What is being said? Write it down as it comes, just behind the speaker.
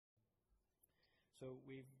So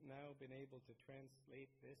we've now been able to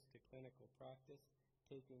translate this to clinical practice,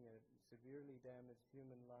 taking a severely damaged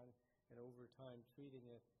human lung and over time treating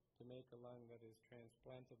it to make a lung that is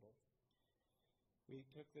transplantable. We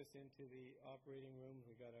took this into the operating room.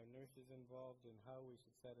 We got our nurses involved in how we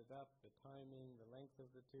should set it up, the timing, the length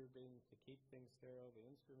of the tubing to keep things sterile, the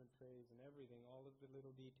instrument trays and everything, all of the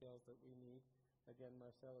little details that we need. Again,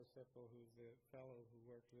 Marcelo Sippo, who's the fellow who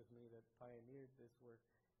worked with me that pioneered this work,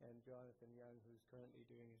 and Jonathan Young, who's currently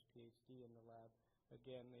doing his PhD in the lab,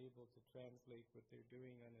 again able to translate what they're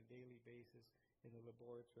doing on a daily basis in the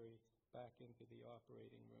laboratory back into the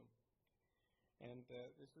operating room. And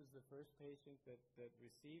this was the first patient that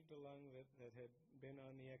received a lung that had been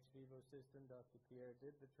on the ex-VIVO system. Dr. Pierre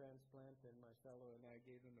did the transplant, and Marcelo and I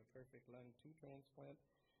gave him a perfect lung to transplant.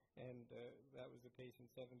 And that was the patient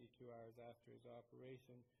 72 hours after his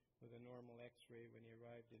operation with a normal X-ray when he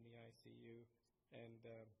arrived in the ICU. And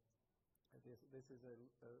this is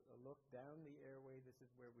a look down the airway. This is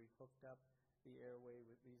where we've hooked up the airway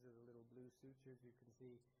with, these are the little blue sutures you can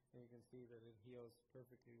see, and you can see that it heals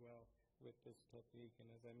perfectly well with this technique.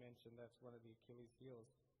 And as I mentioned, that's one of the Achilles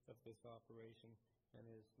heels of this operation, and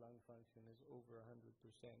his lung function is over 100%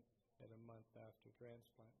 at a month after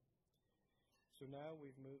transplant. So now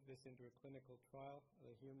we've moved this into a clinical trial,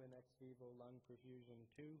 the human ex-VIVO Lung Perfusion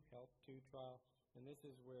 2, HELP-2 trial, and this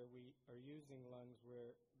is where we are using lungs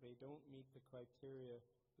where they don't meet the criteria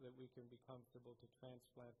that we can be comfortable to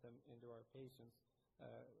transplant them into our patients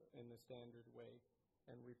in the standard way,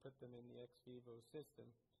 and we put them in the ex-VIVO system.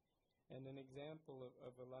 And an example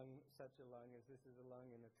of a lung, such a lung, is this is a lung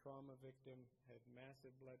in a trauma victim, had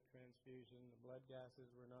massive blood transfusion, the blood gases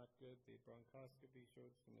were not good, the bronchoscopy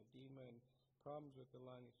showed some edema and problems with the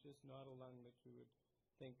lung. It's just not a lung that you would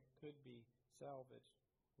think could be salvaged.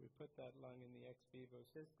 We put that lung in the ex-VIVO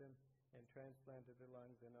system and transplanted the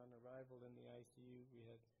lungs, and on arrival in the ICU, we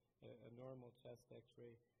had a normal chest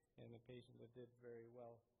X-ray and a patient that did very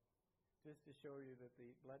well. Just to show you that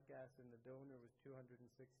the blood gas in the donor was 262,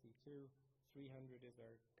 300 is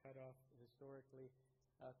our cutoff historically.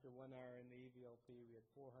 After 1 hour in the EVLP, we had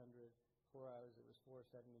 400, 4 hours it was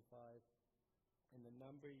 475. And the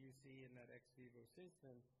number you see in that ex-VIVO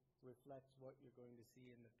system reflects what you're going to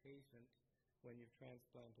see in the patient when you've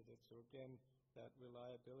transplanted it. So again, that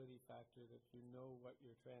reliability factor that you know what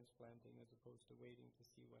you're transplanting as opposed to waiting to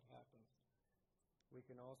see what happens. We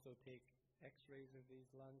can also take X-rays of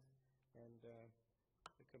these lungs, and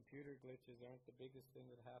the computer glitches aren't the biggest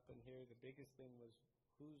thing that happened here. The biggest thing was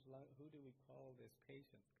who do we call this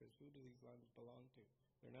patient? Because who do these lungs belong to?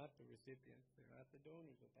 They're not the recipients, they're not the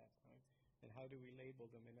donors at that time. And how do we label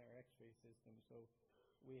them in our X-ray system? So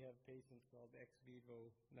we have patients called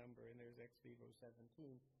ex-VIVO number, and there's ex-VIVO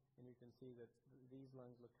 17, and you can see that these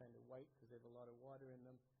lungs look kind of white because they have a lot of water in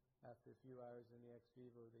them. After a few hours in the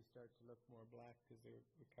ex-VIVO, they start to look more black because they're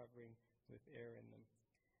recovering with air in them.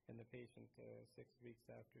 And the patient 6 weeks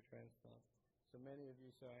after transplant. So many of you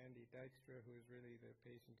saw Andy Dykstra, who is really the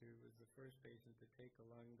patient who was the first patient to take a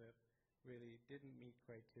lung that really didn't meet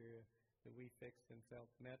criteria that we fixed and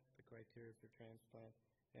felt met the criteria for transplant,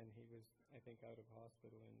 and he was, I think, out of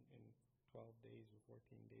hospital in 12 days or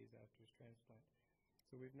 14 days after his transplant.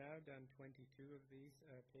 So we've now done 22 of these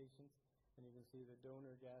patients, and you can see the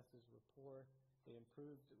donor gases were poor. They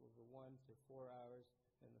improved over 1 to 4 hours,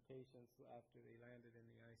 and the patients, after they landed in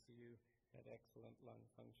the ICU, had excellent lung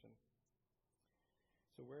function.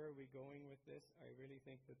 So where are we going with this? I really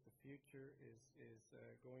think that the future is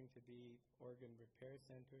going to be organ repair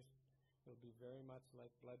centers. It'll be very much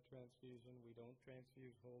like blood transfusion. We don't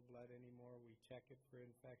transfuse whole blood anymore. We check it for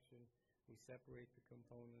infection. We separate the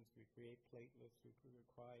components. We create platelets. We create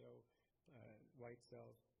cryo, white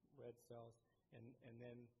cells, red cells, and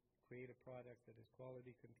then create a product that is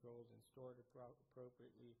quality controlled and stored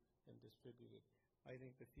appropriately and distributed. I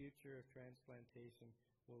think the future of transplantation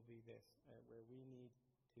will be this, where we need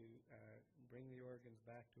to bring the organs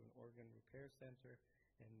back to an organ repair center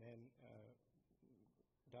and then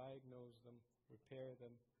diagnose them, repair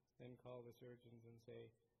them, then call the surgeons and say,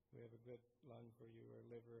 we have a good lung for you or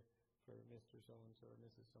liver for Mr. So-and-so or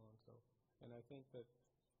Mrs. So-and-so. And I think that,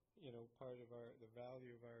 you know, part of the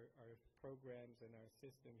value of our programs and our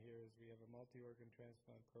system here is we have a multi-organ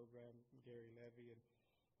transplant program. Gary Levy and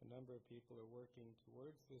a number of people are working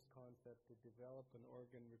towards this concept to develop an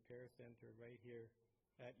organ repair center right here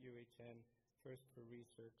at UHN, first for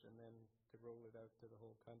research and then to roll it out to the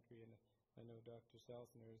whole country. And I know Dr.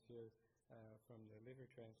 Selzner is here from the liver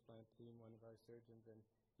transplant team, one of our surgeons, and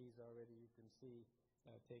he's already, you can see,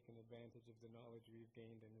 taken advantage of the knowledge we've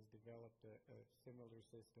gained and has developed a similar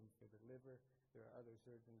system for the liver. There are other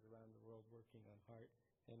surgeons around the world working on heart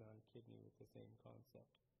and on kidney with the same concept.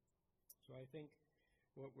 So I think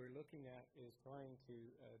what we're looking at is trying to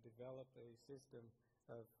develop a system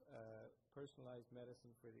of personalized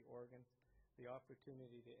medicine for the organ, the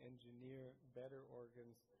opportunity to engineer better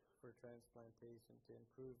organs for transplantation to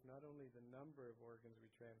improve not only the number of organs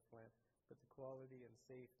we transplant, but the quality and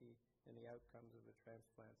safety and the outcomes of the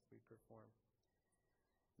transplants we perform.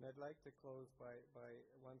 And I'd like to close by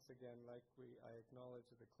once again, like I acknowledge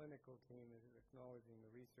the clinical team is acknowledging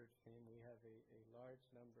the research team. We have a large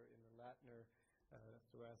number in the Latner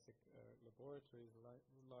Thoracic laboratories, a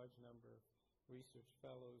large number of research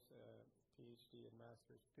fellows, PhD and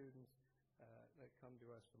master's students that come to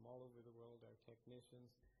us from all over the world, our technicians,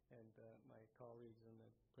 and my colleagues and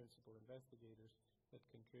the principal investigators that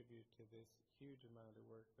contribute to this huge amount of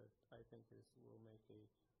work that I think will make a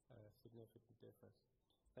significant difference.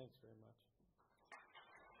 Thanks very much.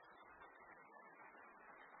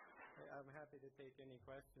 I'm happy to take any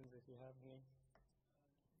questions if you have any.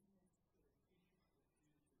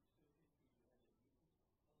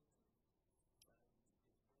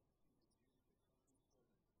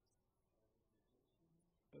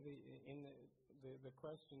 The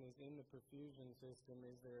question is, in the perfusion system,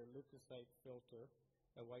 is there a leukocyte filter,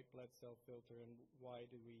 a white blood cell filter, and why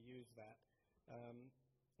do we use that?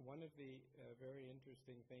 One of the very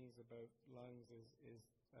interesting things about lungs is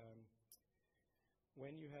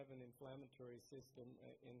when you have an inflammatory system,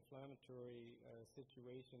 inflammatory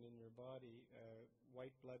situation in your body,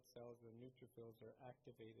 white blood cells, the neutrophils, are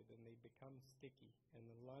activated and they become sticky, and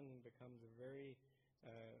the lung becomes a very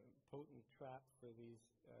potent trap for these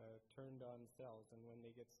turned-on cells, and when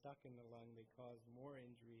they get stuck in the lung, they cause more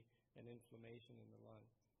injury and inflammation in the lung.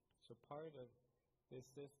 So part of this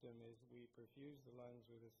system is we perfuse the lungs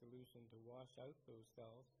with a solution to wash out those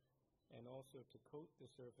cells and also to coat the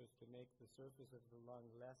surface to make the surface of the lung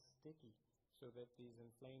less sticky so that these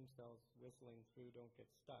inflamed cells whistling through don't get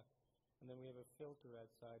stuck. And then we have a filter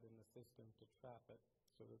outside in the system to trap it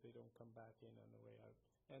so that they don't come back in on the way out.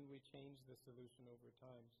 And we change the solution over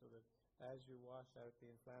time so that as you wash out the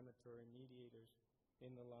inflammatory mediators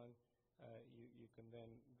in the lung, you can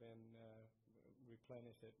then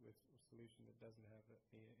replenish it with a solution that doesn't have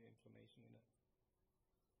the inflammation in it.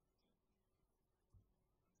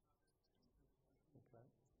 Okay.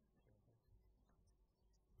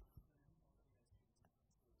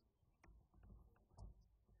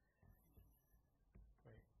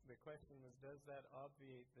 Right. The question was, does that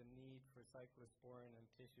obviate the need for cyclosporin and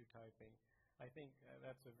tissue typing? I think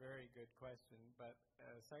that's a very good question, but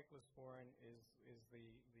cyclosporin is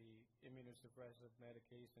the immunosuppressive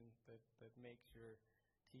medication that makes your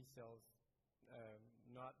T cells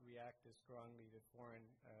not react as strongly to foreign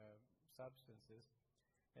substances.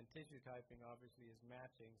 And tissue typing obviously is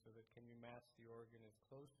matching, so that can you match the organ as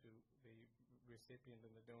close to the recipient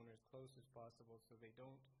and the donor as close as possible so they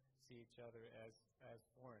don't see each other as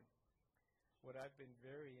foreign. What I've been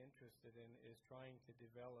very interested in is trying to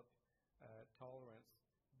develop tolerance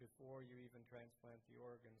before you even transplant the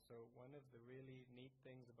organ. So one of the really neat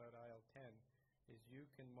things about IL-10 is you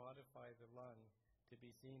can modify the lung to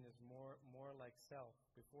be seen as more like self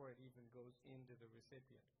before it even goes into the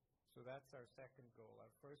recipient. So that's our second goal.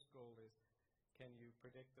 Our first goal is, can you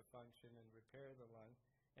predict the function and repair the lung,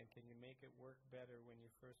 and can you make it work better when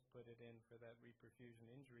you first put it in for that reperfusion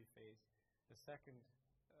injury phase? The second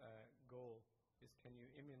goal is, can you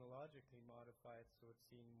immunologically modify it so it's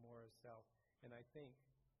seen more as self? And I think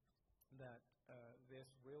that this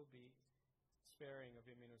will be sparing of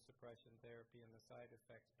immunosuppression therapy and the side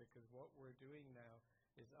effects, because what we're doing now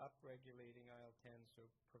is upregulating IL-10, so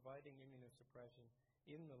providing immunosuppression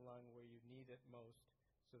in the lung where you need it most,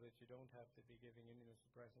 so that you don't have to be giving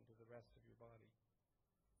immunosuppression to the rest of your body.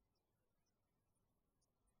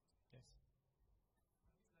 Yes?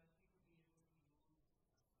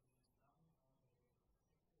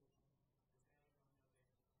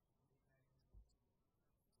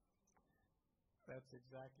 That's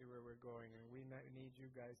exactly where we're going, and we need you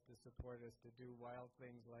guys to support us to do wild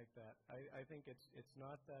things like that. I think it's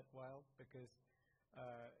not that wild, because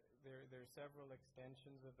there are several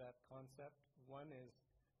extensions of that concept. One is,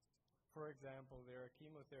 for example, there are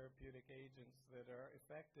chemotherapeutic agents that are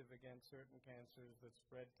effective against certain cancers that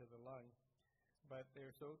spread to the lung, but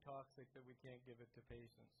they're so toxic that we can't give it to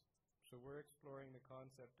patients. So we're exploring the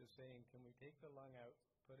concept of saying, can we take the lung out,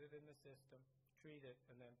 put it in the system, treat it,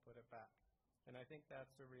 and then put it back? And I think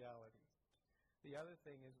that's a reality. The other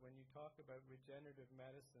thing is, when you talk about regenerative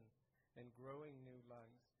medicine and growing new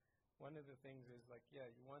lungs, one of the things is, like, yeah,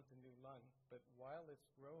 you want a new lung, but while it's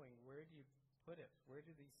growing, where do you put it? Where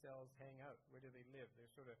do these cells hang out? Where do they live?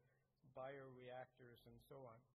 They're sort of bioreactors and so on.